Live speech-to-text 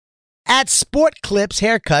At Sport Clips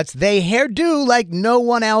Haircuts, they hairdo like no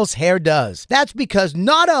one else hair does. That's because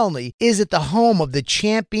not only is it the home of the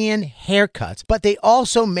champion haircuts, but they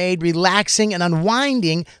also made relaxing and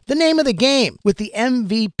unwinding the name of the game. With the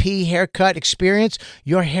MVP haircut experience,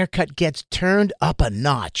 your haircut gets turned up a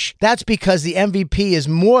notch. That's because the MVP is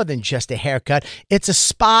more than just a haircut. It's a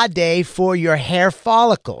spa day for your hair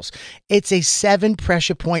follicles. It's a 7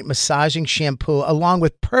 pressure point massaging shampoo along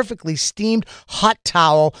with perfectly steamed hot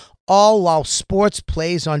towel, all while sports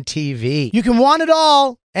plays on TV. You can want it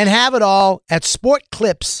all and have it all at Sport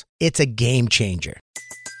Clips. It's a game changer.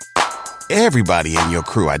 Everybody in your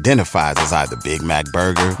crew identifies as either Big Mac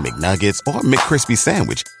Burger, McNuggets, or McCrispy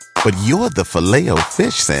Sandwich. But you're the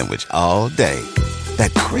Filet-O-Fish Sandwich all day.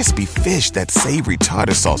 That crispy fish, that savory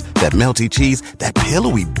tartar sauce, that melty cheese, that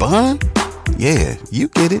pillowy bun. Yeah, you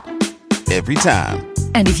get it. Every time.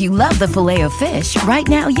 And if you love the Filet-O-Fish, right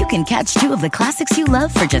now you can catch 2 of the classics you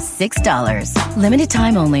love for just $6. Limited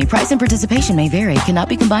time only. Price and participation may vary. Cannot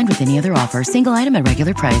be combined with any other offer. Single item at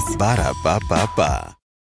regular price. Ba-da-ba-ba-ba.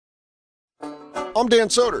 I'm Dan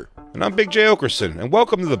Soder. And I'm Big J. Okerson, and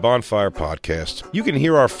welcome to the Bonfire Podcast. You can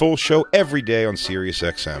hear our full show every day on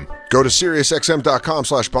SiriusXM. Go to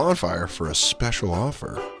SiriusXM.com/bonfire for a special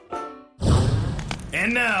offer.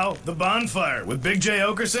 And now, The Bonfire with Big J.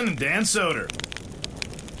 Okerson and Dan Soder.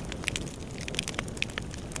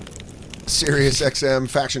 SiriusXM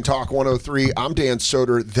Faction Talk 103. I'm Dan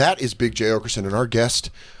Soder. That is Big J. Okerson, and our guest,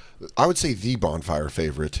 I would say the Bonfire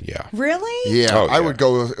favorite. Yeah. Really? Yeah, Oh, yeah. I would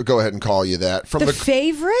go ahead and call you that. From The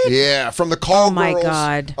favorite? Yeah, from the Call Oh, my Girls,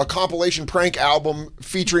 God. a compilation prank album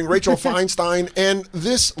featuring Rachel Feinstein and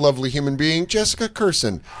this lovely human being, Jessica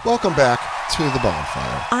Kirson. Welcome back to the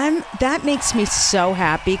Bonfire. That makes me so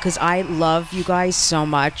happy because I love you guys so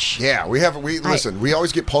much. Yeah, listen, we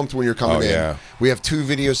always get pumped when you're coming in. Yeah. We have 2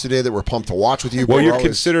 videos today that we're pumped to watch with you. Well, but you're we're always-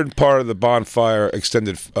 considered part of the Bonfire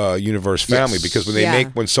Extended Universe family Yes. because Yeah.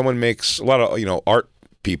 when someone makes a lot of art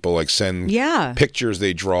people like send Yeah. pictures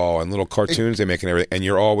they draw and little cartoons they make and everything, and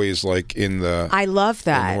you're always like in the. I love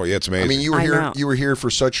that. Yeah, it's amazing. I mean, you were I here. know. You were here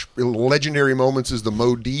for such legendary moments as the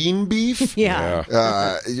Modine beef. Yeah.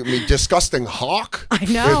 Yeah. I mean, disgusting hawk. I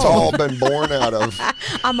know. It's all been born out of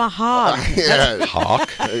I'm a hog. yeah, Hawk.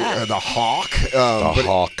 the hawk. The But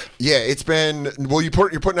Hawk. yeah, it's been. Well, you're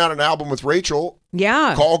putting out an album with Rachel.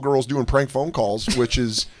 Yeah. Call Girls doing prank phone calls, which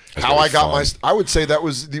is That's how really I got fun. I would say that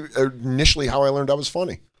was initially how I learned I was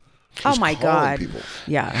funny. Oh, Just my calling God. people.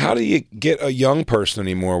 Yeah. How do you get a young person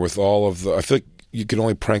anymore with all of the? I feel like you can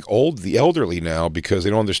only prank the elderly now because they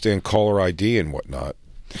don't understand caller ID and whatnot.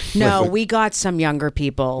 No, we got some younger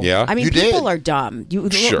people. Yeah? I mean, You people did? are dumb.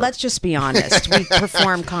 Sure. Let's just be honest. We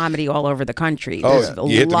perform comedy all over the country. Oh, There's yeah. a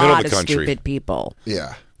You hit the middle of lot the of country. stupid people.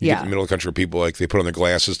 Yeah. You get Yeah. in the middle of the country where people like they put on their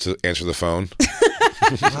glasses to answer the phone.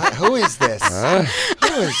 Who is this?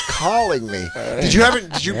 Who is calling me? Did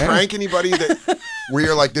you prank anybody that where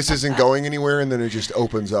you're like, this isn't going anywhere, and then it just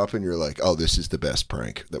opens up, and you're like, oh, this is the best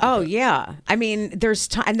prank. That we've Oh had. yeah, I mean,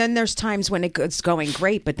 and then there's times when it's going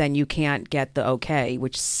great, but then you can't get the okay,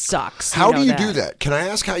 which sucks. How know do you do that? Can I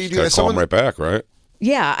ask how you do Gotta that? call them right back, right?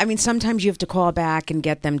 Yeah, I mean, sometimes you have to call back and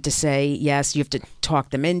get them to say yes. You have to talk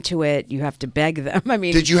them into it. You have to beg them. I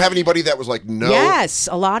mean, Did you have anybody that was like, no? Yes,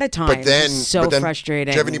 a lot of times. But then, Frustrating.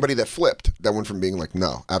 Did you have anybody that flipped? That went from being like,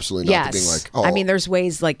 no, absolutely not, to being like, oh. I mean, there's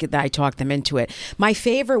ways like that I talk them into it. My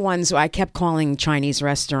favorite ones, I kept calling Chinese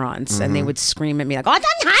restaurants, and Mm-hmm. they would scream at me like, I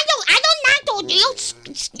don't know, you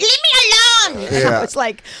leave me alone. And Yeah. I was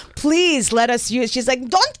like, please let us use. She's like,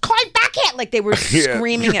 don't call back yet. Like they were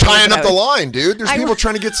screaming You're at me. tying up the line, dude. There's I- people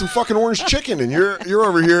trying to get some fucking orange chicken, and you're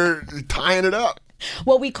over here tying it up.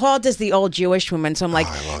 Well, we called as the old Jewish woman, so I'm like,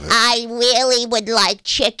 I love it. I really would like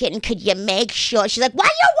chicken. Could you make sure? She's like, what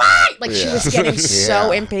do you want? Like she Yeah. was getting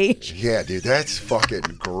so Yeah. impatient. Yeah, dude, that's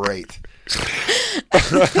fucking great.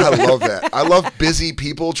 I love that. I love busy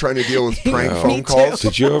people trying to deal with prank Me phone too. calls.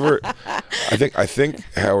 Did you ever? I think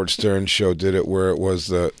Howard Stern show did it where it was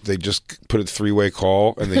they just put a 3-way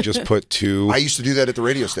call and they just put two. I used to do that at the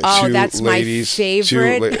radio station. Oh, two that's my ladies,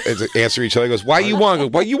 favorite. answer each other. He goes, "Why you want?" He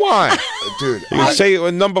goes, "What you want?" Dude, He goes,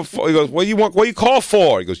 "Say number 4." He goes, "What you want? What you call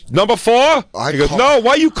for?" He goes, "Number 4." I He goes, call- "No,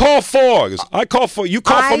 why you call for?" He goes, "I call for you.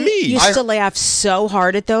 Call for I me." used to laugh so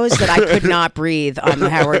hard at those that I could not breathe on the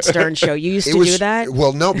Howard Stern show. You used to do that?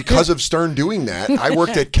 Well, no, because of Stern doing that. I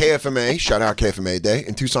worked at KFMA, shout out KFMA Day,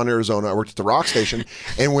 in Tucson, Arizona. I worked at the rock station,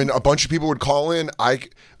 and when a bunch of people would call in,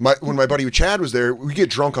 when my buddy Chad was there, we get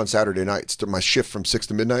drunk on Saturday nights. My shift from 6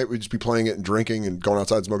 to midnight, we'd just be playing it and drinking and going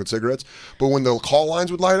outside and smoking cigarettes. But when the call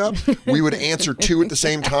lines would light up, we would answer 2 at the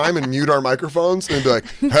same time and mute our microphones and be like,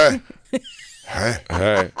 hey. Hey.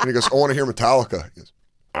 And he goes, I want to hear Metallica. He goes,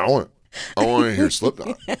 I want I want to hear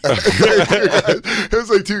Slipknot. It was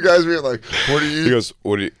like two guys being like, "What are you?" He goes,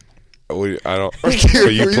 "What do you? I don't."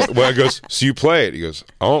 So I goes, "So you play it?" He goes,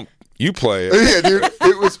 "I don't. You play it." Yeah, dude.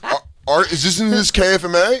 It was. Is this in this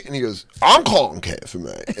KFMA? And he goes, "I'm calling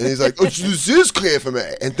KFMA." And he's like, "Oh, this is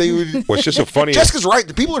KFMA." And they would. What's just so funny? Jessica's right.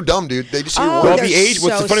 The people are dumb, dude. They just hear Oh, Well, words. the age.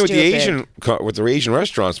 What's so funny stupid. with the Asian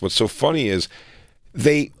restaurants? What's so funny is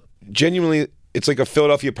they genuinely. It's like a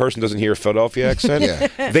Philadelphia person doesn't hear a Philadelphia accent.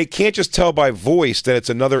 Yeah. They can't just tell by voice that it's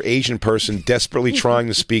another Asian person desperately trying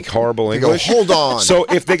to speak horrible They go, English. "Hold on." So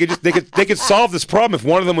if they could solve this problem if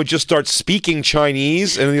one of them would just start speaking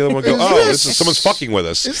Chinese and the other one would go, "Oh, this is someone's fucking with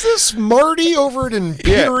us." Is this Marty over at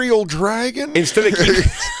Imperial Dragon?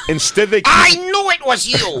 Instead they keep, I knew it was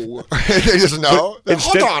you. They just know.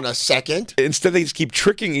 Instead- Hold on a second. Instead, they just keep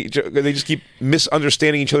tricking each other. They just keep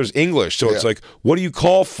misunderstanding each other's English. So it's Yeah. like, what do you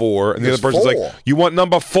call for? And the It's other person's four. like, you want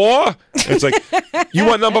number 4? And it's like, you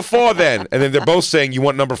want number 4 then? And then they're both saying, you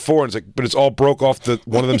want number 4. And it's like, but it's all broke off.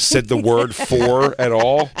 One of them said the word 4 at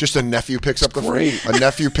all. Just a nephew picks up the phone. great. A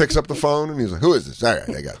nephew picks up the phone and he's like, "Who is this?" "All right,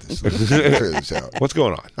 I got this. Figure this out. What's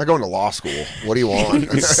going on? I'm going to law school. What do you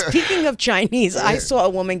want?" Speaking of Chinese, I saw a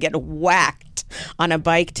woman get whacked on a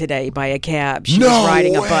bike today by a cab. She No was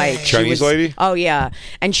riding a way. bike. She Chinese was- lady? Oh yeah,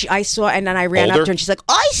 and I saw, and then I ran up Older? to her, and she's like,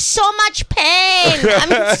 "I so much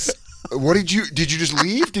pain." What did you just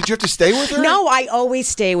leave? Did you have to stay with her? No, I always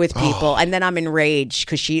stay with people, and then I'm enraged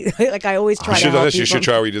because she, like, I always try You to should, help you people. should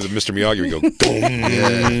try what you did with Mr. Miyagi. We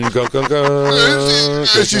go, go, go, go. And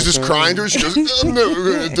she's just crying to her. She goes, "I'm never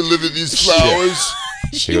going to deliver these flowers."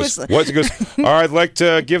 He goes, what? He goes, all right, I'd like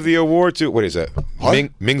to give the award to, what is that?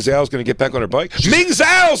 Ming Zhao's going to get back on her bike? Ming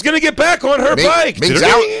Zhao's going to get back on her bike! Ming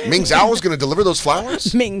Zhao was going to deliver those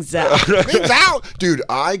flowers? Ming Zhao. Ming Zhao! Dude,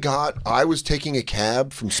 I was taking a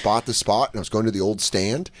cab from spot to spot, and I was going to the old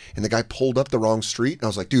stand, and the guy pulled up the wrong street, and I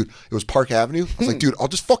was like, dude, it was Park Avenue. I was like, dude, I'll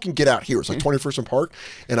just fucking get out here. It's like 21st and Park,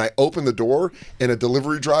 and I opened the door, and a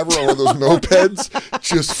delivery driver on one of those mopeds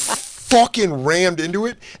just fucking rammed into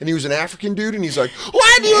it, and he was an African dude, and he's like,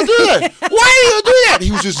 "Why do you do that? Why do you do that?"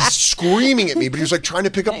 He was just screaming at me, but he was like trying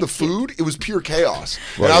to pick up the food. It was pure chaos,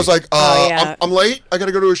 and I was like, yeah. I'm late. I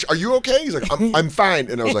gotta go to are you okay?" He's like, I'm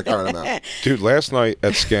fine," and I was like, "All right, I'm out." Dude, last night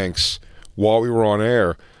at Skanks, while we were on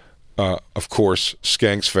air, of course,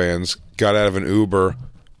 Skanks fans got out of an Uber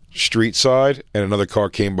street side, and another car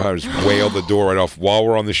came by and just wailed the door right off while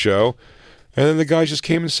we're on the show. And then the guys just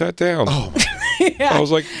came and sat down. Oh, I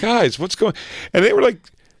was like, guys, what's going? And they were like,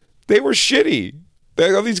 they were shitty.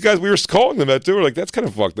 All these guys, we were calling them that too. We're like, that's kind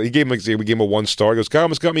of fucked. We gave him a 1 star. He goes, guy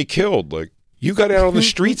almost got me killed. Like, you got out on the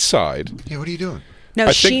street side. Yeah, what are you doing? No,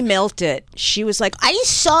 I she think- milked it. She was like, "I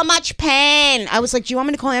so much pain." I was like, "Do you want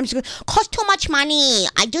me to call him?" She goes, "Cost too much money.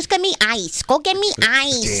 I just get me ice. Go get me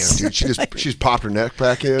ice." Damn, dude, she's popped her neck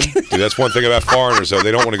back in. Dude, that's one thing about foreigners, though.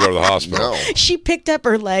 They don't want to go to the hospital. No, She picked up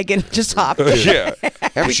her leg and just hopped. Yeah.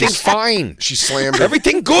 Everything's fine. she slammed her.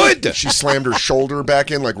 Everything good. She slammed her shoulder back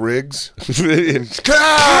in like Riggs.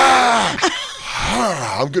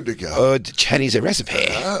 I'm good to go. The Chinese recipe.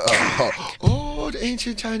 Oh, the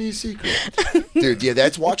ancient Chinese secret. Dude, yeah,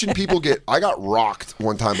 that's watching people get... I got rocked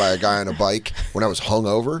one time by a guy on a bike when I was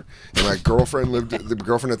hungover, and my girlfriend at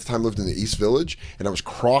the time lived in the East Village, and I was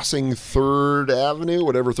crossing 3rd Avenue,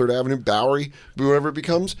 whatever 3rd Avenue, Bowery, whatever it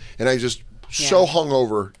becomes, and I just so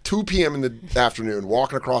hungover, 2 p.m. in the afternoon,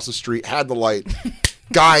 walking across the street, had the light...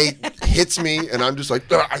 Guy hits me, and I'm just like,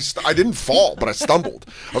 I didn't fall, but I stumbled.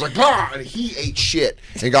 I was like, bah! And he ate shit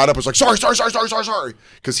and got up and was like, sorry.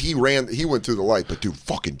 Because he went through the light, but dude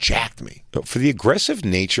fucking jacked me. But for the aggressive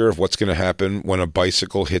nature of what's going to happen when a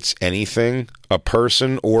bicycle hits anything, a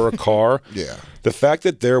person or a car, Yeah. the fact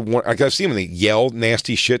that I've seen when they yell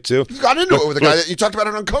nasty shit too. You got into it with the guy that you talked about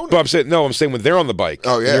it on Conan. But I'm saying when they're on the bike,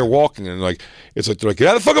 Oh, yeah. and they're walking, and like it's like they're like, get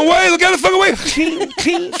out of the fucking way, look out of the fucking way,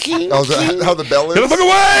 How the bell is? get out of the fucking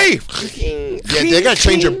way. Yeah,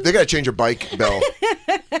 they gotta change a bike bell.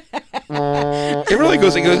 It really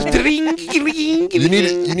goes. It goes. You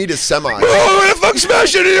need a semi. Oh, we're gonna fucking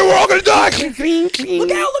smash it, and we're all gonna die.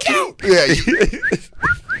 Look out! Look out! Yeah.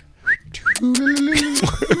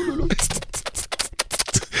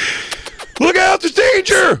 Look out! There's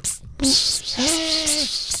danger.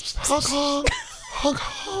 Honk honk, honk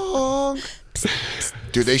honk.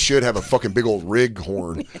 Dude, they should have a fucking big old rig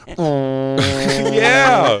horn.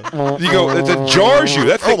 Yeah. You go, it jars you.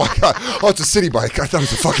 That Oh thing, my god! Oh, it's a city bike. I thought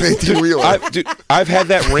it was a fucking 18-wheeler. I've had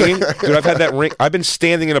that ring. Dude, I've had that ring. I've been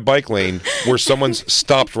standing in a bike lane where someone's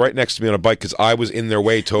stopped right next to me on a bike because I was in their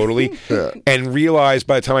way totally, and realized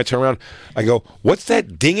by the time I turn around, I go, "What's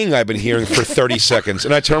that dinging I've been hearing for 30 seconds?"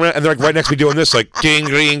 And I turn around, and they're like right next to me doing this, like ding,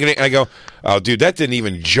 ding, ding. And I go, "Oh, dude, that didn't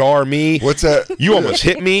even jar me. What's that? You almost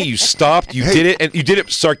hit me. You stopped. You did it, and you did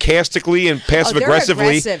it sarcastically and passive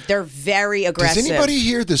aggressively." Aggressive. They're very aggressive. Does anybody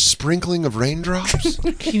hear the sprinkling of raindrops?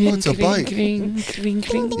 What's a bike?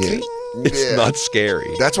 It's not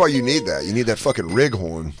scary. That's why you need that. You need that fucking rig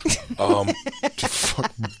horn.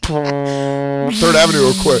 Third Avenue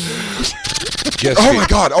real quick. Oh my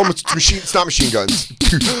god! Oh, it's not machine guns.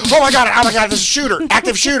 Oh my god! There's a shooter,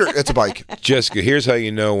 active shooter. It's a bike. Jessica, here's how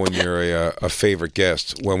you know when you're a favorite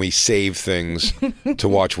guest, when we save things to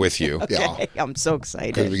watch with you. Yeah. I'm so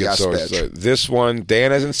excited. We get Yes, so bitch. excited. This one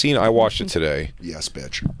Dan hasn't seen. I watched it today. Yes,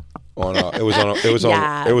 bitch.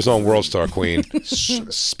 It was on World Star Queen,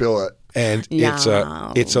 Spill it. and it's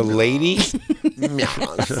a lady.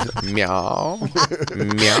 Meow. Meow.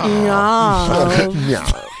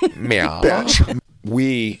 Meow. Bitch.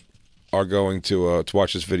 We are going to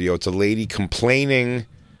watch this video. It's a lady complaining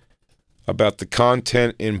about the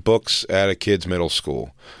content in books at a kid's middle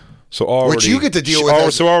school. So already, Which you get to deal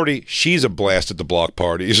with. So already, she's a blast at the block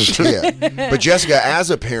parties. Yeah. But Jessica, as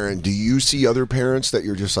a parent, do you see other parents that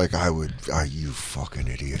you're just like, you fucking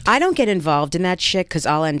idiot? I don't get involved in that shit because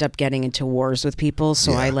I'll end up getting into wars with people.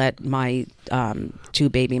 So Yeah. I let my 2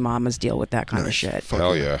 baby mamas deal with that kind of shit.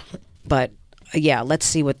 Hell yeah. But yeah, let's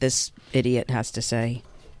see what this idiot has to say.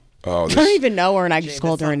 Oh, I don't even know her, and I just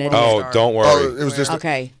called her an idiot. Oh, don't worry. Oh, it was just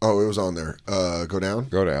Okay. it was on there. Go down.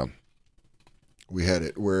 Go down. We had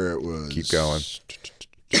it where it was. Keep going.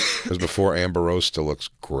 It was before Amber Rose still looks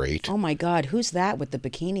great. Oh my God, who's that with the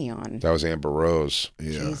bikini on? That was Amber Rose.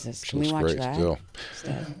 Yeah. Jesus, She can we looks watch great that? still.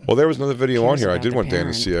 Instead? Well, there was another video on Cares here. I about did the want Dan to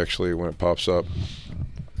parent. see actually when it pops up.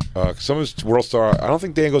 Some of his World Star. I don't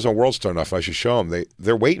think Dan goes on World Star enough. I should show him.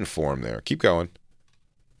 They're waiting for him there. Keep going.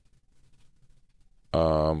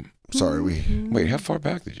 Sorry, Wait, how far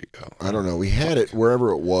back did you go? I don't know. We had it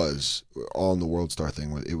wherever it was on the World Star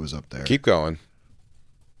thing. It was up there. Keep going.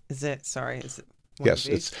 Is it? Sorry. Is it?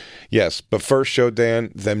 Yes. But first, show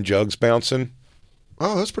Dan them jugs bouncing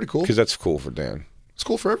Oh, that's pretty cool. because that's cool for Dan. It's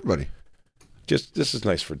cool for everybody. This is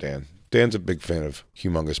nice for Dan. Dan's a big fan of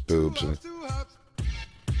humongous boobs and.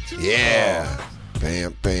 Yeah.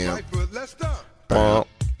 Bam, bam. Bump,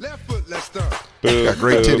 boop, Got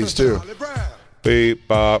great boop, titties too. Beep,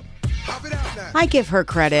 bop. I give her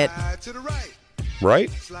credit.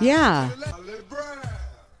 Right? Yeah.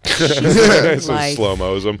 Some Like- slow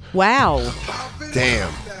mo's them. Wow.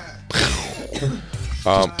 Damn.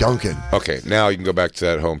 Just dunking. Okay, now you can go back to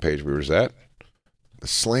that homepage we were at. A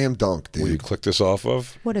slam dunk, Will you dude. click this off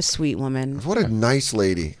of? What a sweet woman. What a nice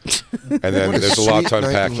lady. And then What there's a lot to sweet,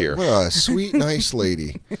 unpack nice- here. What a sweet, nice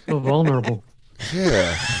lady. So vulnerable.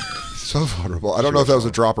 Yeah. So vulnerable. I don't know if that was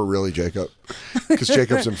a dropper, really, Jacob. Because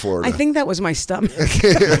Jacob's in Florida. I think that was my stomach.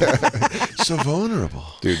 So vulnerable.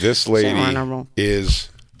 Dude, this lady vulnerable. is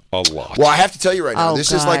a lot. Well, I have to tell you right now, Oh,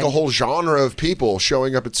 this is like God. a whole genre of people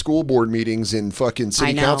showing up at school board meetings and fucking city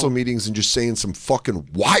I know. council meetings and just saying some fucking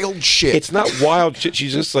wild shit. It's not wild shit.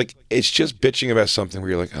 She's just like, it's just bitching about something where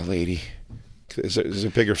you're like, oh, lady, there's a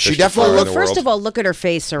bigger fish She to definitely fry in looked- the First world. of all, look at her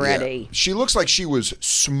face Yeah. already. She looks like she was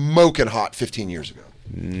smoking hot 15 years ago.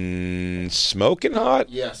 Smoking hot?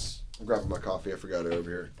 Yes. I'm grabbing my coffee. I forgot it over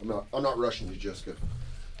here. I'm not rushing you, Jessica.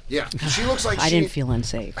 Yeah. She looks like I didn't feel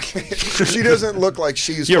unsafe. She doesn't look like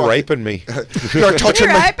she's You're fucking- raping me. You're touching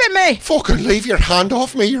You're me. raping me. Fucking leave your hand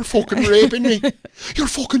off me. You're fucking raping me. You're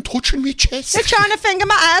fucking touching me chest. You're trying to finger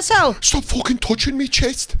my asshole. Stop fucking touching me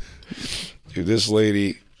chest. Dude, this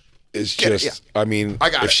lady is Get it, just, I mean, I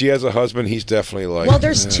got if it. she has a husband, he's definitely like. Well,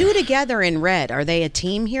 there's two together in red. Are they a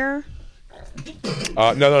team here?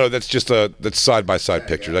 No, that's just that's side-by-side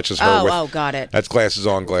picture. That's just her with. Oh, got it. That's glasses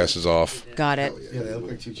on, glasses off. Got it. Yeah, they look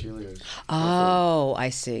like two cheerleaders. Oh, I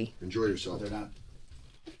see. Enjoy yourself. They're not.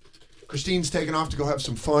 Christine's taking off to go have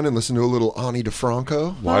some fun and listen to a little Ani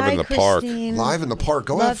DeFranco. Live in Bye, the park. Christine. Live in the park.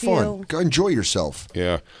 Go have Love fun. you. Go enjoy yourself.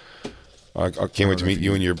 Yeah. I can't wait to meet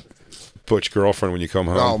you and your butch girlfriend when you come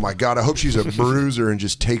home. Oh my God! I hope she's a bruiser and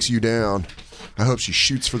just takes you down. I hope she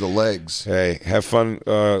shoots for the legs. Hey, have fun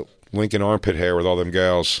linking armpit hair with all them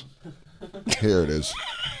gals. Here it is.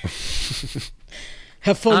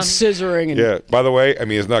 Have fun scissoring. And Yeah. By the way, I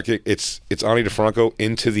mean, it's Ani DeFranco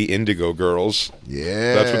into the Indigo Girls.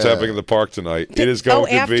 Yeah. That's what's happening in the park tonight. It is going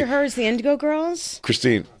to be. after her is the Indigo Girls?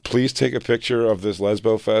 Christine, please take a picture of this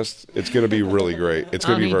Lesbo Fest. It's going to be really great. It's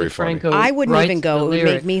going to be very funny. I wouldn't even go. It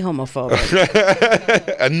would make me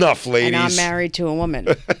homophobic. Enough, ladies. And I'm married to a woman.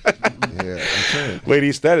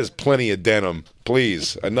 Ladies, that is plenty of denim.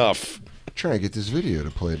 Please, enough. Try and get this video to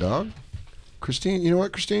play, dog. Christine, you know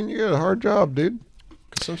what, Christine? You got a hard job, dude.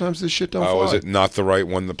 Because sometimes this shit don't fly. Is it not the right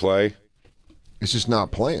one to play? It's just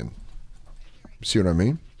not playing. See what I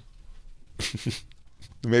mean?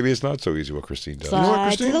 Maybe it's not so easy what Christine does. Slide You know what,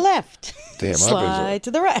 Christine? to the left. Damn, Slide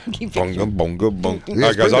to the right. Bunga, bunga, bunga. Yeah, All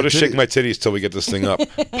right, guys, I'll just bring shake the my titties till we get this thing up.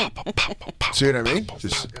 See what I mean?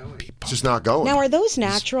 Just not going. Now, are those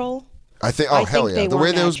natural? I think. I Hell think yeah! they The were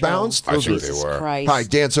way those natural. bounced, I those think were. they Jesus were. Christ. Hi,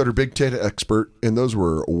 Dan Soder, big tit expert, and those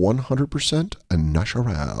were 100%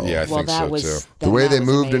 natural. Yeah, I Well, think that so was too. The way that they was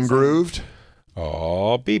moved and amazing. grooved.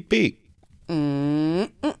 Oh, beep beep. There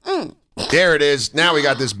it is. Now we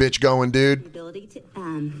got this bitch going, dude. Ability to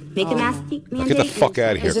make a mask mandate. Get the fuck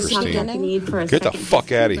out of here, Is this Christine. beginning? The need for a Get the second fuck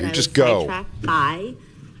pussy, outta but here. I Just was go. sidetracked by,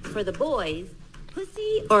 for the boys,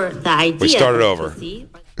 pussy or the idea. We started of over. pussy.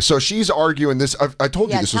 So she's arguing this. I told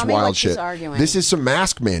you Yeah, this was tell me what wild she's shit. arguing. This is some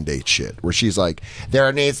mask mandate shit where she's like,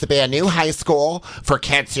 there needs to be a new high school for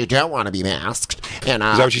kids who don't want to be masked. And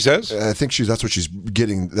Is that what she says? I think that's what she's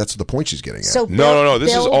getting. That's the point she's getting at. So No. This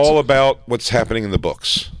is build- all about what's happening in the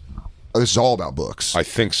books. This is all about books. I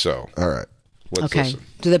think so. All right. Let's Okay. listen.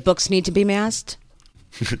 Do the books need to be masked?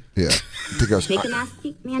 Yeah. I think I was- Make a mask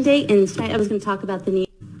mandate, and I was going to talk about the need.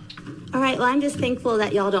 All right, well, I'm just thankful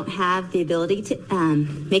that y'all don't have the ability to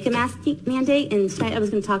make a mask mandate, and I was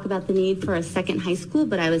going to talk about the need for a second high school,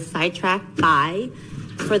 but I was sidetracked by,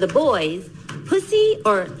 for the boys, pussy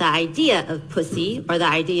or the idea of pussy or the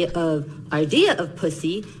idea of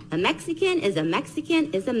pussy. A Mexican is a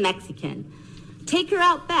Mexican is a Mexican. Take her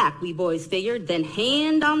out back, we boys figured, then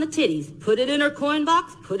hand on the titties. Put it in her coin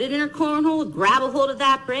box, put it in her cornhole, grab a hold of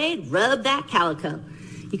that braid, rub that calico.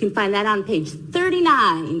 You can find that on page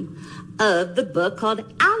 39 of the book called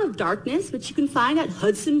Out of Darkness, which you can find at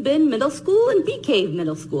Hudson Bend Middle School and Bee Cave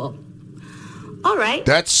Middle School. All right.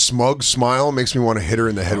 that smug smile makes me want to hit her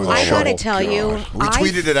in the head with a I shovel. gotta tell you, We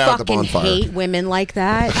tweeted it out at the fucking bonfire. hate women like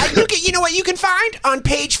that. You know what you can find on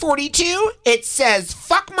page 42? It says,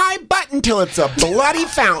 fuck my butt until it's a bloody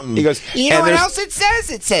fountain. He goes, you know and what there's- else it says?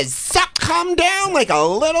 It says, suck cum down like a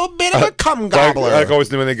little bit of a cum gobbler. Like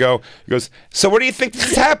always when they go, he goes, so where do you think this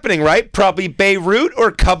is happening, right? Probably Beirut or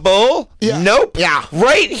Kabul? Yeah. Nope. Yeah.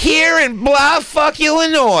 Right here in blah fuck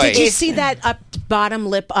Illinois. Did you see that bottom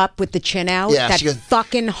lip up with the chin out? Yeah, that she goes-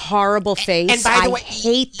 fucking horrible face. And by the way, I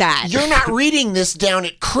hate that. You're not reading this down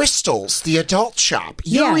at Crystal's, the adult shop.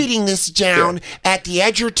 You're Yeah. reading this down at the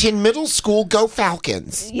Edgerton Middle School. Go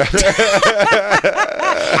Falcons.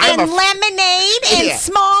 and lemonade and Yeah.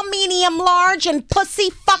 small, medium, large, and pussy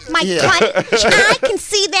fuck my Yeah. cunt. I can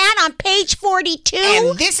see that on page 42.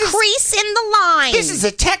 And this is- crease in the line. This is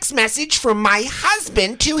a text message from my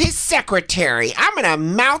husband to his secretary. I'm gonna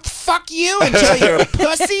mouth fuck you until your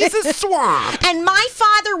pussy's a swamp. and my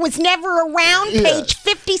father was never around. Page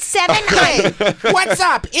 57. Hey, what's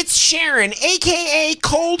up? It's Sharon, aka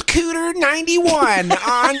Cold Cooter 91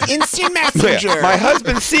 on Instant Messenger. My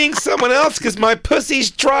husband's seeing someone else because my pussy's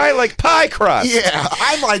dry like pie crust. Yeah,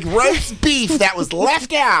 I'm like roast beef that was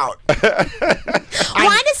left out.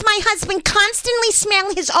 Why does my husband constantly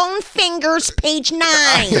smell his own fingers? Page 9.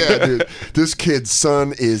 Yeah, dude. This kid's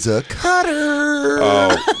son is a cutter.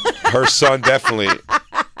 Oh, her son definitely.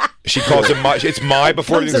 She calls him my. It's my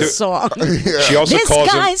before It's a song. She also This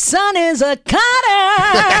calls him guy's son is a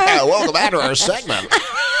cutter. Welcome back to our segment.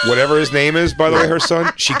 whatever his name is. By the way, her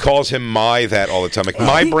son. She calls him my that all the time. Like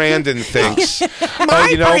my Brandon thinks.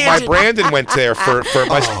 My Brandon went there for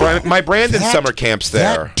my Brandon summer camps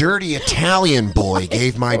there. That dirty Italian boy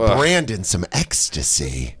gave my Brandon some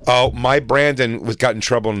ecstasy. Oh, my Brandon got in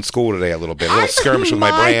trouble in school today a little bit. A little skirmish with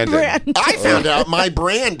my Brandon. I found out my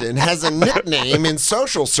Brandon has a nickname in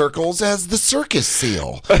social circles as the circus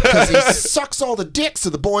seal because he sucks all the dicks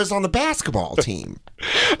of the boys on the basketball team.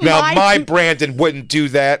 Now, my Brandon wouldn't do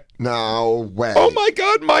that. No way. Oh my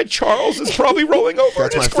God, my Charles is probably rolling over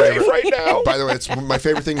in his grave right now. By the way, it's my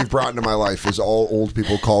favorite thing you've brought into my life is all old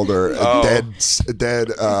people called her dead.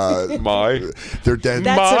 My, they're dead.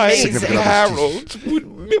 That's my amazing. Harold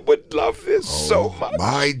would love this so much.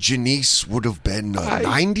 My Janice would have been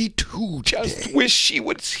 92 Just today. wish she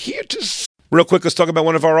was here to. Real quick, let's talk about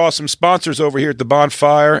one of our awesome sponsors over here at the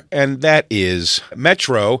Bonfire, and that is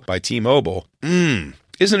Metro by T-Mobile.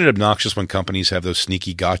 Isn't it obnoxious when companies have those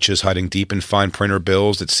sneaky gotchas hiding deep in fine printer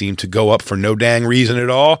bills that seem to go up for no dang reason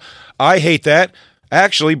at all? I hate that.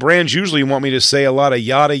 Actually, brands usually want me to say a lot of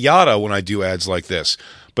yada yada when I do ads like this.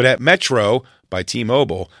 But at Metro, by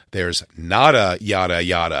T-Mobile, there's nada yada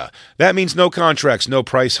yada. That means no contracts, no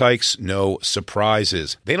price hikes, no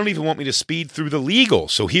surprises. They don't even want me to speed through the legal,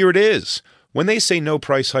 so here it is. When they say no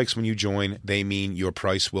price hikes when you join, they mean your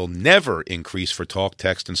price will never increase for talk,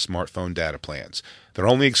 text, and smartphone data plans. Their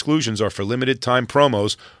only exclusions are for limited time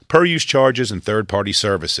promos, per-use charges, and third-party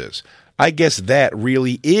services. I guess that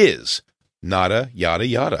really is nada yada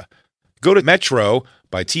yada. Go to Metro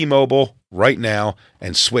by T-Mobile right now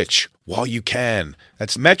and switch while you can.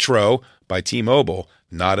 That's Metro by T-Mobile,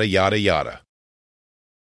 nada yada yada.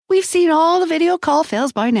 We've seen all the video call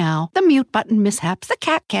fails by now. The mute button mishaps, the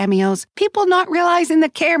cat cameos, people not realizing the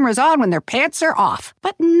camera's on when their pants are off.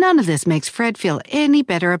 But none of this makes Fred feel any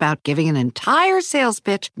better about giving an entire sales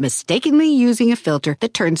pitch, mistakenly using a filter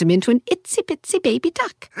that turns him into an itsy-bitsy baby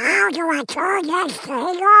duck. How do I turn that thing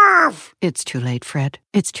off? It's too late, Fred.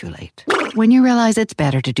 It's too late. When you realize it's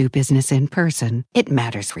better to do business in person, it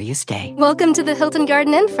matters where you stay. Welcome to the Hilton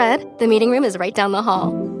Garden Inn, Fred. The meeting room is right down the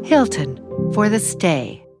hall. Hilton, for the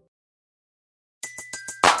stay.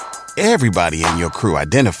 Everybody in your crew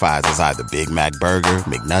identifies as either Big Mac Burger,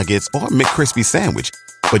 McNuggets, or McCrispy Sandwich.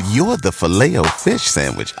 But you're the Filet-O-Fish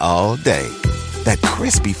Sandwich all day. That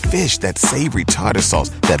crispy fish, that savory tartar sauce,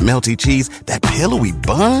 that melty cheese, that pillowy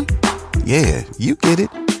bun. Yeah, you get it.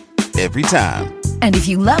 Every time. And if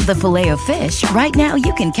you love the Filet-O-Fish, right now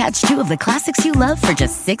you can catch two of the classics you love for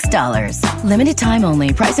just $6. Limited time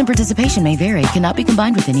only. Price and participation may vary. Cannot be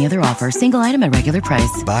combined with any other offer. Single item at regular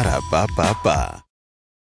price. Ba-da-ba-ba-ba.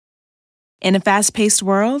 In a fast-paced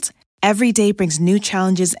world, every day brings new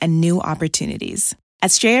challenges and new opportunities. At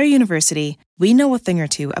Strayer University, we know a thing or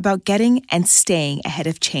two about getting and staying ahead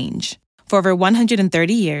of change. For over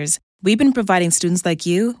 130 years, we've been providing students like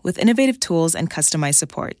you with innovative tools and customized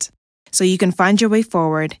support, so you can find your way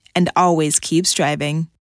forward and always keep striving.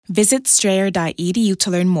 Visit strayer.edu to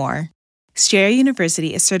learn more. Strayer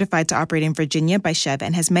University is certified to operate in Virginia by Chev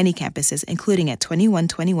and has many campuses, including at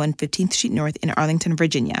 2121 15th Street North in Arlington,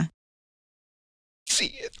 Virginia.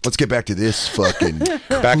 Let's get back to this fucking.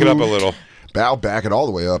 Back it up a little. I'll back it all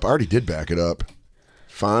the way up. I already did back it up.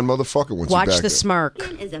 Fine motherfucker. Once Watch you back the it.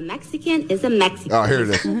 smirk. Is a Mexican. Oh, here it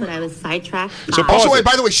is. But I was sidetracked. Also, wait,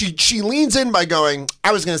 by the way, she leans in by going,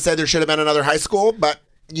 I was going to say there should have been another high school, but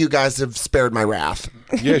you guys have spared my wrath.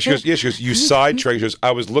 Yeah, she goes, you sidetracked. She goes,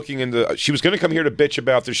 I was looking into, she was going to come here to bitch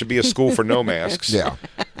about there should be a school for no masks. Yeah.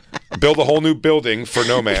 Build a whole new building for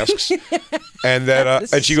no masks. And then,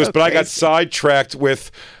 and she goes, but I got sidetracked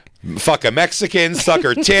with fuck a Mexican, suck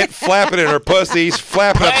her tit, flap it in her pussies,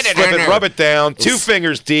 flap it up, slip it, rub it down, 2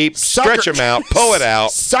 fingers deep, stretch them out, pull it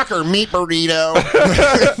out. Sucker meat burrito.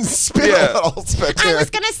 Spit a little I was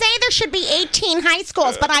going to say there should be 18 high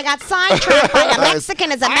schools, but I got sidetracked by a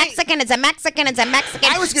Mexican is a Mexican is a Mexican is a Mexican.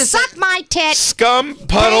 I was gonna Suck my tit. Scum,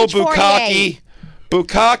 puddle, Page 48.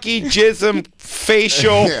 bukkake, jism,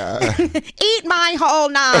 facial. Eat my whole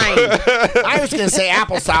 9. I was going to say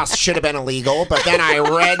applesauce should have been illegal, but then I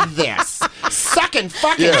read this. Sucking,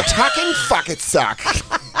 fucking, tucking, fuck it, suck.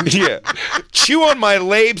 Yeah. Chew on my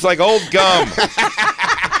labes like old gum.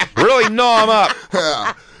 Really gnaw them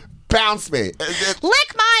up. Bounce me.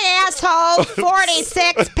 Lick my asshole.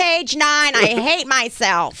 46, page 9. I hate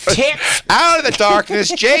myself. Tits. Out of the darkness,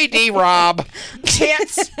 J.D. Robb.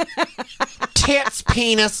 Tits. Tits,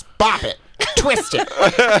 penis, bop it. Twist it.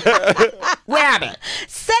 Grab it.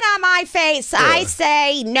 Sit on my face. I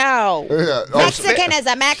say no. Mexican is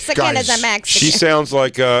a Mexican is a Mexican. She sounds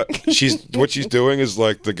like what she's doing is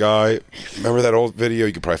like the guy. Remember that old video?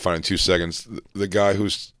 You could probably find it in 2 seconds. The guy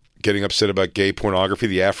who's getting upset about gay pornography,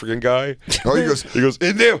 the African guy. Oh, he goes,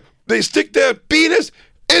 in there, they stick their penis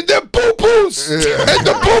in their poo-poos, and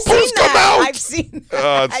the poo-poos come out. I've seen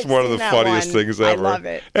that. It's one of the funniest things ever. I love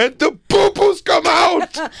it. And the poo-poos come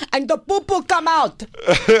out. And the poo-poo come out.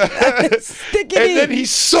 Stick it and in. then he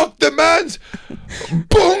sucked the man's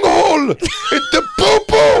bunghole into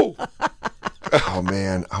poo-poo. Oh,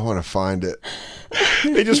 man, I want to find it.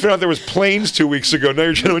 They just found out there was planes 2 weeks ago. Now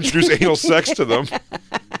you're trying to introduce anal sex to them.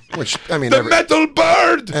 Which, I mean, the metal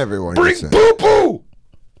bird. Everyone bring poo-poo.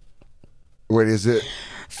 What is it?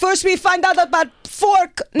 First we find out about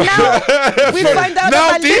fork. Now we find out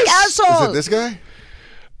about big asshole. Is it this guy?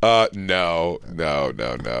 No.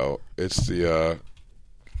 It's the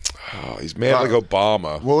he's mad like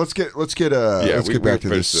Obama. Well, let's get back to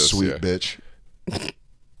this sweet bitch.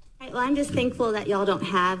 Well, I'm just thankful that y'all don't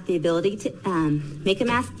have the ability to make a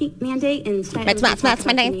mask mandate. Instead, I was gonna talk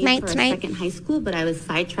about the need for a second high school, but I was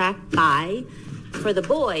sidetracked by, for the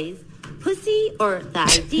boys, pussy or the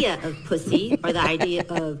idea of pussy or the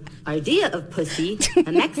idea of pussy.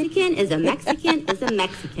 A Mexican is a Mexican is a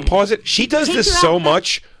Mexican. Pause it. She does this so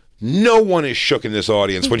much. No one is shook in this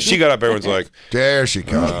audience. When she got up, everyone's like, there she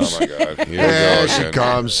comes. Oh, my God. There she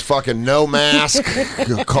comes. Fucking no mask.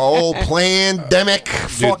 Cold pandemic.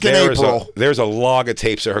 Fucking April. There's a log of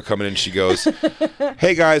tapes of her coming in. She goes,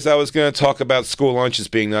 hey, guys, I was going to talk about school lunches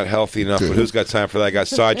being not healthy enough, but who's got time for that? I got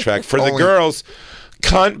sidetracked. For the girls,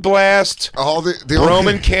 cunt blast,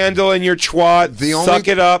 Roman candle in your twat, suck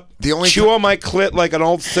it up, chew on my clit like an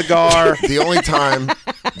old cigar. The only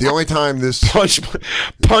time this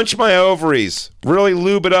punch my ovaries, really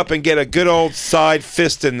lube it up and get a good old side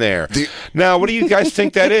fist in there. Now, what do you guys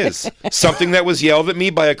think that is? Something that was yelled at me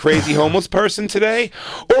by a crazy homeless person today,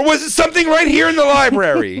 or was it something right here in the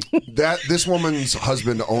library? This woman's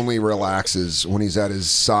husband only relaxes when he's at his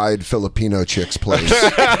side Filipino chick's place,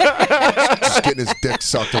 just getting his dick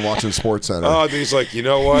sucked and watching SportsCenter. Oh, and he's like, you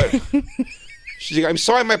know what? She's like, I'm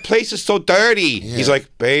sorry, my place is so dirty. Yeah. He's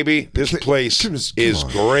like, baby, this place is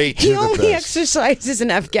great. He only exercises in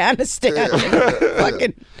Afghanistan.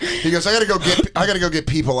 Fucking. He goes, I gotta go get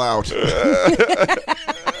people out.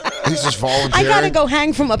 He's just volunteering. I gotta go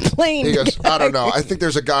hang from a plane. He goes, I don't know. I think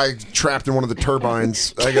there's a guy trapped in one of the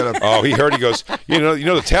turbines. Oh, he heard. He goes, you know,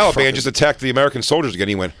 the Taliban just attacked the American soldiers again.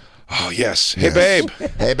 He went, oh, yes. Hey, babe.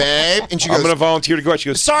 Hey, babe. And she goes, I'm going to volunteer to go out. She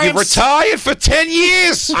goes, sorry, you've retired for 10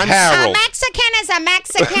 years, Harold. A Mexican is a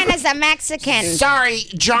Mexican is a Mexican. Sorry,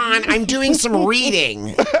 John. I'm doing some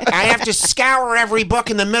reading. I have to scour every book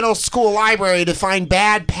in the middle school library to find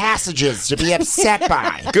bad passages to be upset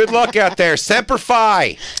by. Good luck out there. Semper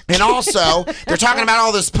Fi. And also, they're talking about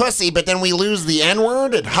all this pussy, but then we lose the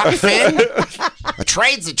N-word at Huck Finn. A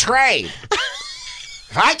trade's a trade.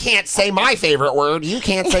 If I can't say my favorite word, you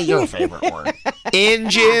can't say your favorite word.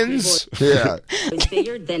 Engines. Yeah.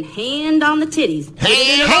 Figured, then hand on the titties.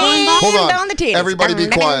 Hand on the titties. Everybody be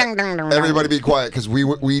quiet. Everybody be quiet, because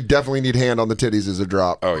we definitely need hand on the titties as a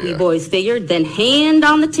drop. Oh, yeah. You boys figured, then hand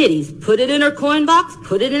on the titties. Put it in her coin box,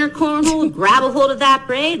 put it in her cornhole, grab a hold of that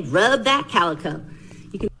braid, rub that calico.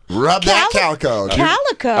 Rub that calico.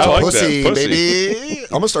 Calico. I like pussy, that. Pussy, baby. I'm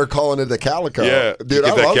going to start calling it the calico. Yeah. Dude, I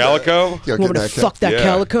love calico? That. Want to fuck that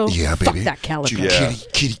calico? Yeah, baby. Fuck that calico. Yeah.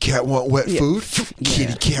 Kitty cat want wet food?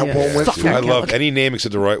 Kitty cat want wet food? I love any name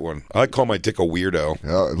except the right one. I call my dick a weirdo.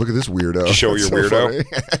 Oh, look at this weirdo. Show your weirdo.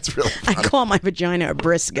 That's really funny. I call my vagina a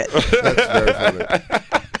brisket. That's very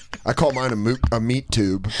funny. I call mine a meat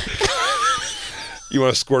tube. You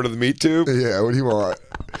want a squirt of the meat tube? Yeah, what do you want?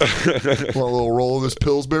 Want a little roll of this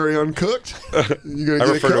Pillsbury uncooked? You gonna I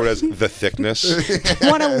get refer to it as the thickness.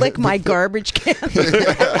 Want to lick my garbage can?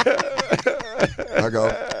 I go,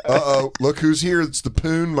 uh-oh, look who's here. It's the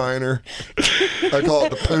Poon Miner. I call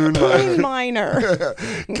it the Poon Miner. Poon Miner.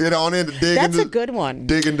 Get on in to dig That's into, a good one.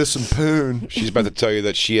 Dig into some poon. She's about to tell you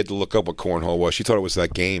that she had to look up what cornhole was. She thought it was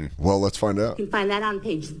that game. Well, let's find out. You can find that on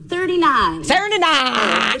page 39.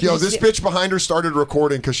 39. Yo, this bitch behind her started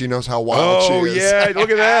recording because she knows how wild she is. Oh, yeah.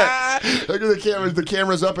 Look at that. Look at the camera. The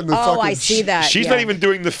camera's up in the Oh, fucking... I see that. She's not even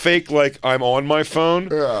doing the fake, like, I'm on my phone.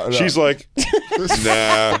 Yeah, no. She's like,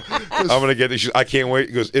 nah, I'm going to get this. I can't wait.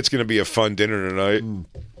 He goes, it's going to be a fun dinner tonight.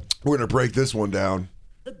 We're going to break this one down.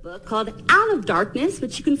 The book called Out of Darkness,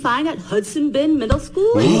 which you can find at Hudson Bend Middle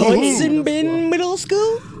School. Hudson Bend Middle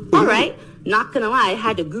School? All right. Not going to lie, I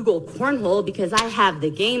had to Google cornhole because I have the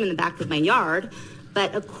game in the back of my yard.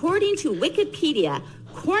 But according to Wikipedia,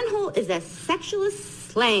 cornhole is a sexualist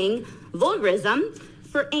slang vulgarism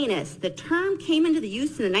for anus. The term came into the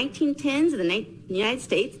use in the 1910s in the United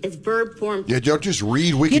States as verb form. Yeah, don't just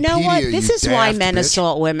read Wikipedia. You know what? This is why daft men bitch.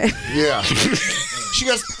 assault women. Yeah. She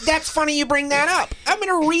goes, that's funny you bring that up. I'm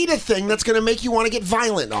going to read a thing that's going to make you want to get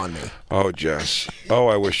violent on me. Oh, Jess. Oh,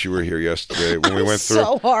 I wish you were here yesterday when we went through.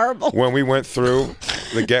 So horrible. When we went through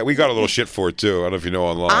we got a little shit for it too. I don't know if you know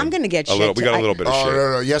online. I'm going to get shit. We got a little bit of shit.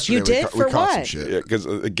 No. Yesterday You did? we For caught some what? shit. Yeah, because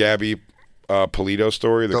the Gabby Polito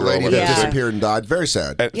story, the girl lady went that missing. disappeared and died. Very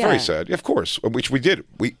sad. Yeah. Very sad. Of course, which we did.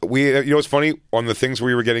 We you know what's funny? On the things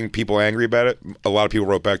we were getting people angry about it, a lot of people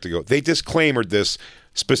wrote back to go, they disclaimed this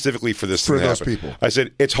specifically for this For thing to those happen. people. I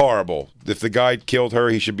said, it's horrible. If the guy killed her,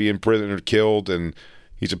 he should be in prison or killed, and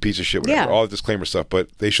he's a piece of shit, whatever. Yeah. All the disclaimer stuff.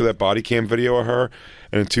 But they show that body cam video of her,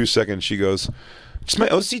 and in 2 seconds she goes, just my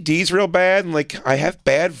OCD's real bad, and like I have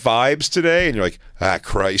bad vibes today, and you're like,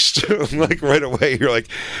 Christ. Like right away, you're like,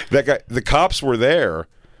 that guy, the cops were there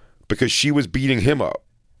because she was beating him up.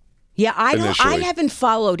 Yeah, I initially. haven't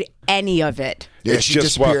followed any of it. Yeah, it's she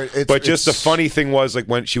just disappeared. but just the funny thing was like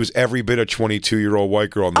when she was every bit a 22-year-old white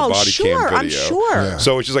girl in the body cam video. I'm sure. Yeah.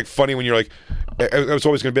 So it's just like funny when you're like, it was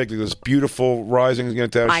always going to be like this beautiful rising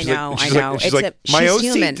down. I know. She's like, my she's OCD.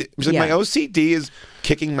 human. She's like, my OCD is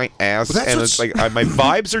kicking my ass, Well, that's and what's- it's like my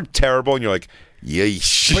vibes are terrible, and you're like,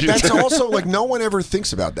 yeesh. But that's also like no one ever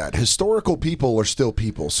thinks about that. Historical people are still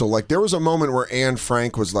people. So like there was a moment where Anne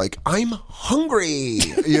Frank was like, "I'm hungry,"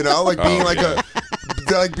 you know, like being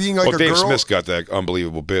Well, a Dave girl. Smith's got that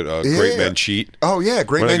unbelievable bit. Great men cheat. Oh yeah,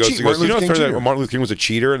 great When men he goes, cheat. he goes, Martin you know, Luther King Jr. Martin Luther King was a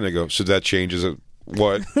cheater, and they go, so that changes it.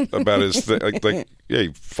 What about his thing? Like, yeah,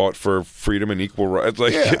 he fought for freedom and equal rights.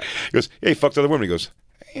 Like, Yeah. he goes, yeah, he fucked other women. He goes,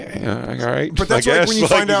 yeah, all right. But that's I like guess. when you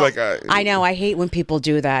find he's out- like, I know. I hate when people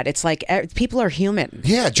do that. It's like people are human.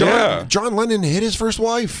 Yeah, John Lennon hit his first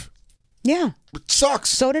wife. Yeah. It sucks.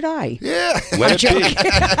 So did I. Yeah. let it be.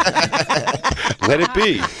 Let it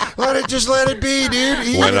be. Let it be,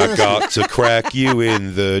 dude. When I got to crack you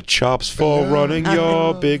in the chops for running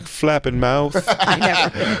your big flapping mouth.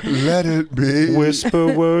 Let it be.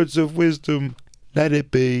 Whisper words of wisdom. Let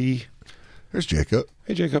it be. There's Jacob.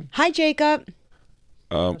 Hey, Jacob. Hi, Jacob.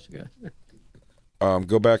 Go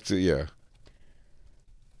back to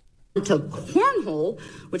To cornhole,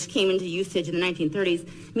 which came into usage in the 1930s,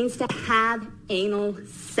 means to have anal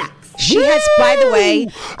sex. She has, by the way,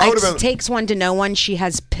 would've been- takes one to know one. She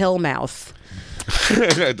has pill mouth.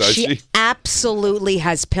 Does she? absolutely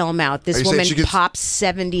has pill mouth. Are This you saying woman she gets- pops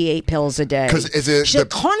 78 pills a day. 'Cause is it She's the- a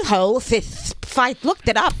cornhole. If I looked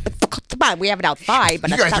it up, we have it outside.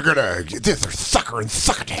 But You it's guys not- are gonna get this sucker and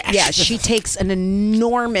succotash. Yeah, she takes an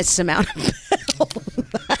enormous amount of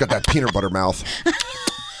She's got that peanut butter mouth.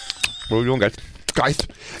 What are we doing, guys?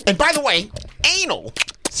 And by the way, anal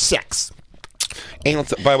sex. Anal.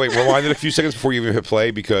 By the way, rewind it a few seconds before you even hit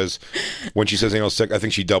play, because when she says anal sex, I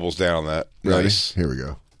think she doubles down on that. Ready? Nice. Here we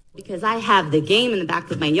go. because I have the game in the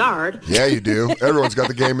back of my yard. Yeah, you do. Everyone's got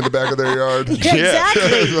the game in the back of their yard. Exactly.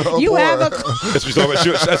 Oh, You boy. have a. That's what she's talking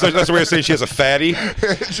about. That's the way of saying she has a fatty.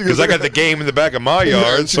 Because I got the game in the back of my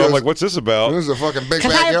yard, she so I'm goes, like, what's this about? This is a fucking big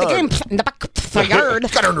Because I have the backyard. game in the back of my yard. You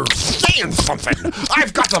gotta understand something.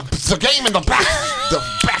 I've got the game in the back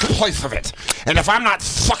place of it. And if I'm not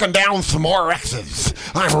sucking down some more X's,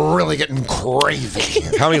 I'm really getting crazy.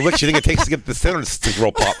 How many licks do you think it takes to get the center to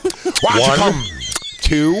roll pop? Why don't you 1, come?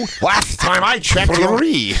 2. Last time I checked, 3.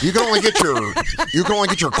 You can only get your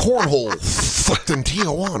cornhole fucked in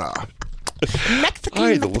Tijuana.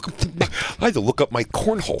 I had to look up my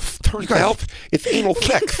cornhole. Turns out it's anal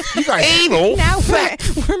sex. You guys, Anal Now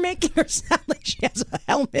sex. we're making her sound like she has a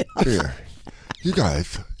helmet on. here. You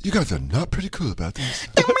guys are not pretty cool about this.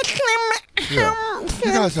 Yeah.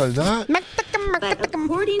 You guys are not. But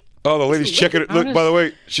according Oh, the lady's checking it. Look, by the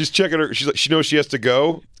way, she's checking her. She's like, she knows she has to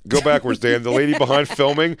go. Go backwards, Dan. The lady behind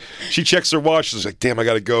filming, she checks her watch. She's like, damn, I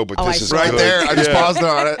got to go, but this is Right good. there. I just Yeah. paused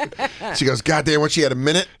on it. She goes, God damn, what? She had a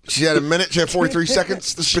minute? She had 43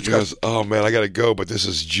 seconds? This She bitch goes, oh, man, I got to go, but this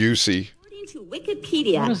is juicy. to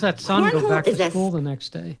Wikipedia, How does that son go cornhole back is to a school the next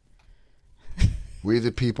day? We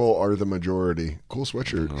the people are the majority. Cool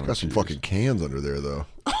sweatshirt. It's got some fucking cans under there, though.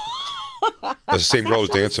 That's the same girl who was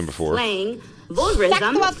dancing before. slang,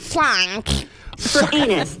 vulgarism for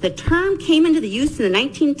anus. The term came into the use in the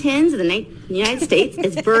 1910s in the United States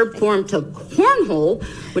as verb form to cornhole,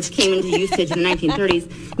 which came into usage in the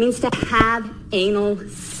 1930s, means to have anal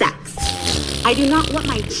sex. I do not want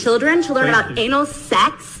my children to learn about anal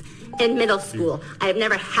sex in middle school. I have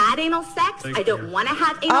never had anal sex. I don't want to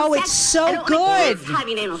have anal sex. Oh, it's so I don't want my good. kids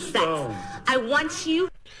having anal sex. I want you.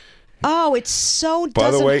 Oh, it's so By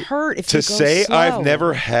doesn't the way, hurt if to you go say slow. I've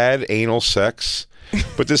never had anal sex,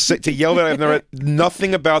 but to yell that I've never had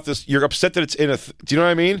nothing about this, you're upset that it's in a. Do you know what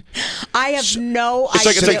I mean? I have no It's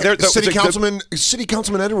like- idea. they're- City it's like City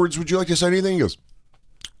Councilman Edwards, would you like to say anything? He goes,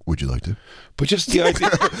 would you like to? But just the idea.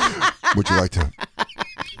 Would you like to?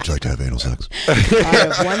 Would you like to have anal sex? I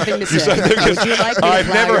have one thing to say. Would you like me to I've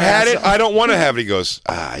fly never your had ass it. off? I don't want to have it. He goes,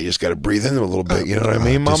 you just got to breathe in a little bit. You know what I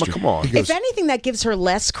mean, Mama? Come on. If anything, that gives her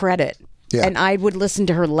less credit. Yeah. And I would listen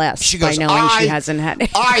to her less She goes, by knowing she hasn't had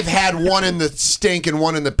it. I've had one in the stink and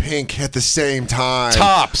one in the pink at the same time.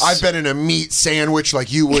 Tops. I've been in a meat sandwich like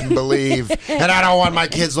you wouldn't believe. And I don't want my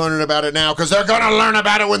kids learning about it now because they're going to learn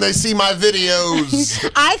about it when they see my videos.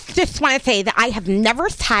 I just want to say that I have never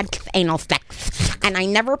had anal sex, and I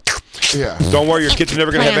never. Yeah. Don't worry, your kids are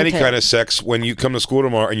never going to have any Planted. kind of sex when you come to school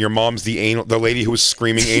tomorrow, and your mom's the lady who was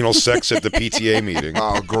screaming anal sex at the PTA meeting.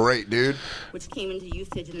 Oh, great, dude. Which came into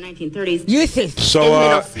usage in the 1930s.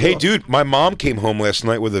 So, hey, dude, my mom came home last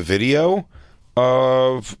night with a video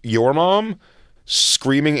of your mom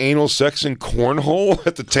screaming anal sex and cornhole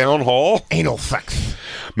at the town hall. Anal sex.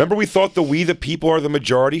 Remember we thought the "We the People Are the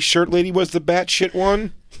Majority" shirt lady was the batshit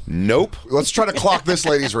one? Nope. Let's try to clock this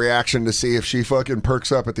lady's reaction to see if she fucking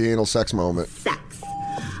perks up at the anal sex moment. Sex.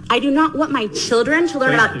 I do not want my children to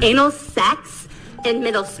learn about anal sex in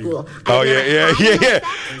middle school. Yeah.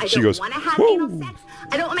 I She don't goes, want to have anal sex.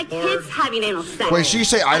 I don't want my kids having anal sex. Wait, she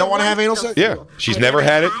say I don't want to have anal sex? Yeah, she's never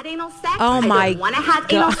had it. Anal sex. Oh my I don't want to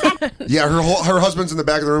have anal sex. Yeah, her husband's in the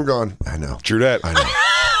back of the room going, I know. True that. I know.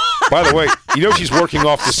 By the way, you know she's working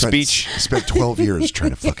off the speech. I spent 12 years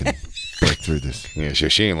trying to fucking break through this. Yeah,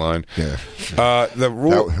 she ain't lying. Yeah. The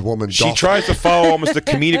rule. That woman, she Dolphin. tries to follow almost the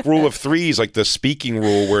comedic rule of threes, like the speaking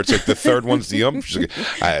rule, where it's like the third one's the She's like,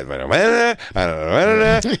 I don't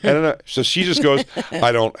know. So she just goes,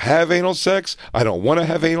 I don't have anal sex. I don't want to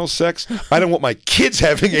have anal sex. I don't want my kids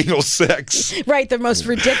having anal sex. Right, the most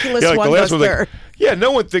ridiculous Like one the last was one's there. like, yeah,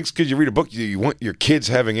 no one thinks because you read a book you want your kids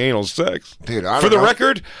having anal sex. Dude, for the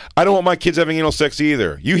record, I don't want my kids having anal sex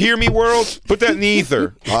either. You hear me, world? Put that in the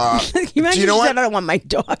ether. You do you know said, what? I don't want my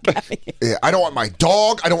dog having it. Yeah, I don't want my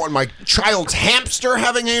dog. I don't want my child's hamster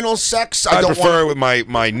having anal sex. I prefer it with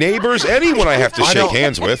my neighbors, anyone I have to shake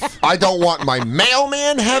hands with. I don't want my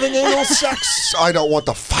mailman having anal sex. I don't want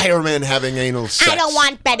the fireman having anal sex. I don't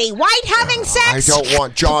want Betty White having sex. I don't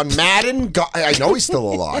want John Madden. I know he's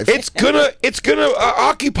still alive. It's gonna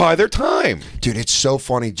occupy their time. Dude, it's so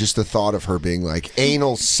funny just the thought of her being like,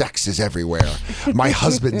 anal sex is everywhere. My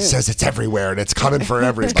husband says it's everywhere and it's coming for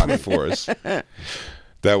everybody. For us.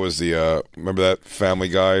 That was the remember that Family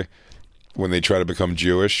Guy when they try to become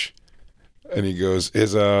Jewish, and he goes,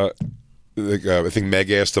 I think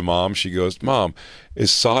Meg asked the mom. She goes, Mom,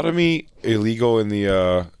 is sodomy illegal in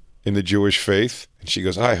the Jewish faith? And she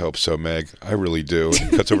goes, I hope so, Meg. I really do.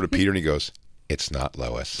 And he cuts over to Peter and he goes, it's not,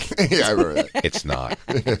 Lois. Yeah, I remember that. It's not.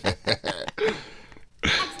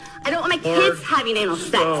 I don't want my kids having anal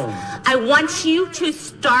sex. I want you to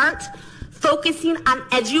start focusing on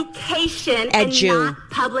education and not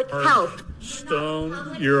public health.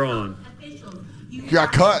 Stone, you're on. You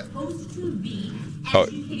got cut. Oh.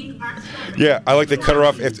 Yeah, I like they cut her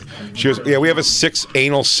off. She goes, yeah, we have a 6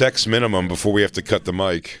 anal sex minimum before we have to cut the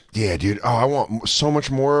mic. Yeah, dude. Oh, I want so much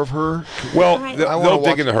more of her. Well, they'll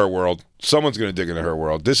dig into her world. Someone's going to dig into her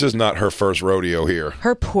world. This is not her first rodeo here.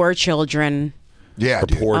 Her poor children. Yeah, her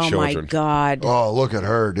dude. poor oh children. my God. Oh, look at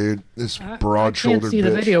her, dude. This I can't broad-shouldered see the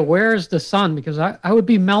bitch. video. Where's the son? Because I would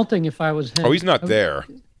be melting if I was him. Oh, he's not there.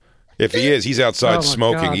 If he is, he's outside Oh, my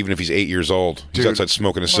smoking, God. even if he's 8 years old. He's Dude. outside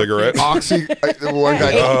smoking a cigarette. One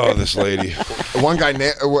guy. Oh, this lady. One guy,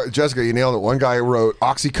 Jessica, you nailed it. One guy wrote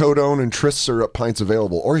oxycodone and tris syrup pints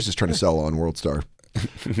available, or he's just trying to sell on WorldStar.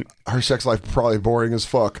 Her sex life probably boring as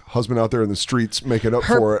fuck. Husband out there in the streets making up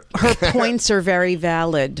for it. Her points are very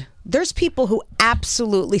valid. There's people who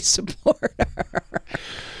absolutely support her.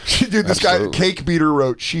 Dude, this guy, Cake Beater,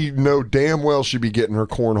 wrote, she know damn well she'd be getting her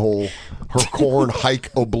corn hike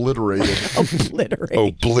obliterated.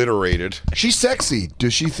 Obliterated. She's sexy.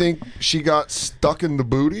 Does she think she got stuck in the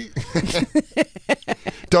booty?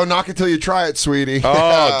 Don't knock it till you try it, sweetie.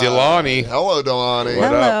 Oh, Delani. Hello, Delani.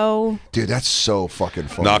 What Hello. Dude, that's so fucking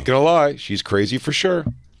funny. Not gonna lie, she's crazy for sure.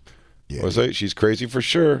 Yeah. Was I? She's crazy for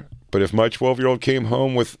sure. But if my 12-year-old came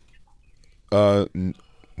home with, what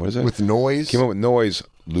is that? With noise? Came home with noise,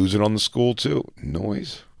 lose it on the school too.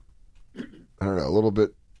 Noise. I don't know, a little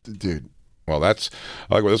bit, dude. Well, I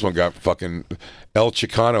like where this one got. Fucking El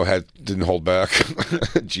Chicano didn't hold back.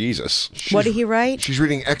 Jesus. What did he write? She's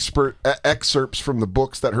reading excerpts from the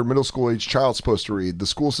books that her middle school age child's supposed to read. The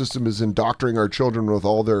school system is indoctrinating our children with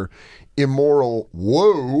all their immoral,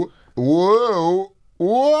 whoa,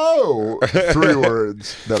 3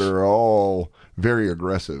 words that are all very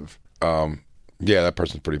aggressive. Yeah, that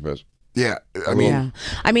person's pretty pissed. Yeah, I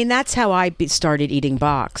mean, that's how I started eating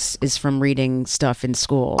box, is from reading stuff in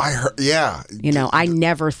school. I heard, yeah. I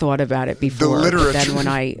never thought about it before. But then when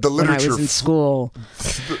I was in school,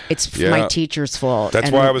 it's my teacher's fault.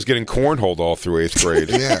 That's why I was getting cornholed all through 8th grade.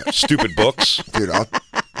 Yeah, stupid books, dude.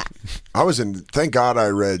 I was in. Thank God I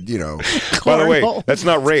read. By the way, that's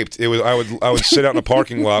not raped. It was. I would sit out in a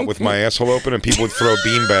parking lot with my asshole open, and people would throw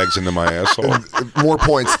beanbags into my asshole. More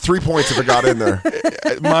points. 3 points if it got in there.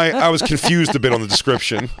 I was confused a bit on the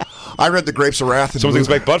description. I read The Grapes of Wrath. Someone thinks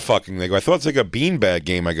like butt fucking. They go, I thought it's like a beanbag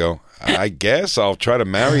game. I go, I guess I'll try to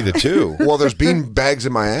marry the two. Well, there's bean bags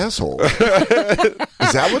in my asshole. Is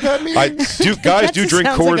that what that means? Guys do drink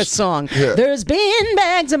sounds Coors. Like a song. Yeah. There's bean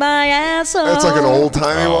bags in my asshole. That's like an old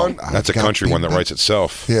timey one. That's a country one that writes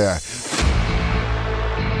itself. Yeah.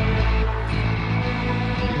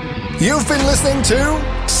 You've been listening to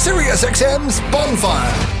SiriusXM's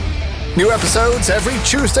Bonfire. New episodes every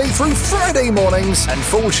Tuesday through Friday mornings, and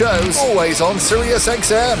full shows always on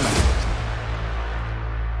SiriusXM.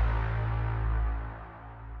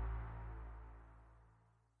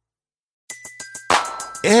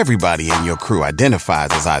 Everybody in your crew identifies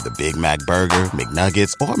as either Big Mac Burger,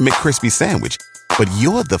 McNuggets, or McCrispy Sandwich. But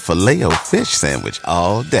you're the Filet-O-Fish Sandwich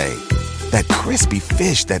all day. That crispy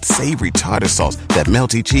fish, that savory tartar sauce, that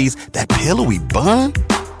melty cheese, that pillowy bun.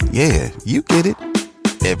 Yeah, you get it.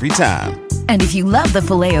 Every time. And if you love the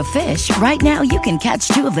Filet-O-Fish, right now you can catch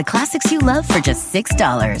two of the classics you love for just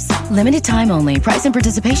 $6. Limited time only. Price and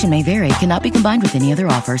participation may vary. Cannot be combined with any other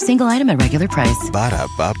offer. Single item at regular price.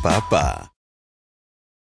 Ba-da-ba-ba-ba.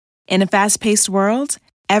 In a fast-paced world,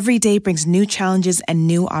 every day brings new challenges and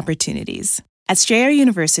new opportunities. At Strayer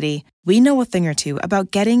University, we know a thing or two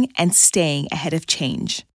about getting and staying ahead of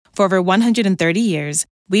change. For over 130 years,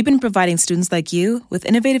 we've been providing students like you with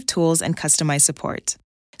innovative tools and customized support,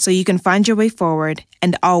 so you can find your way forward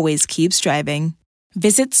and always keep striving.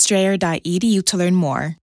 Visit strayer.edu to learn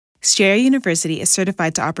more. Strayer University is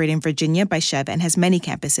certified to operate in Virginia by Chev and has many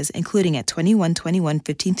campuses, including at 2121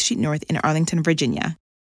 15th Street North in Arlington, Virginia.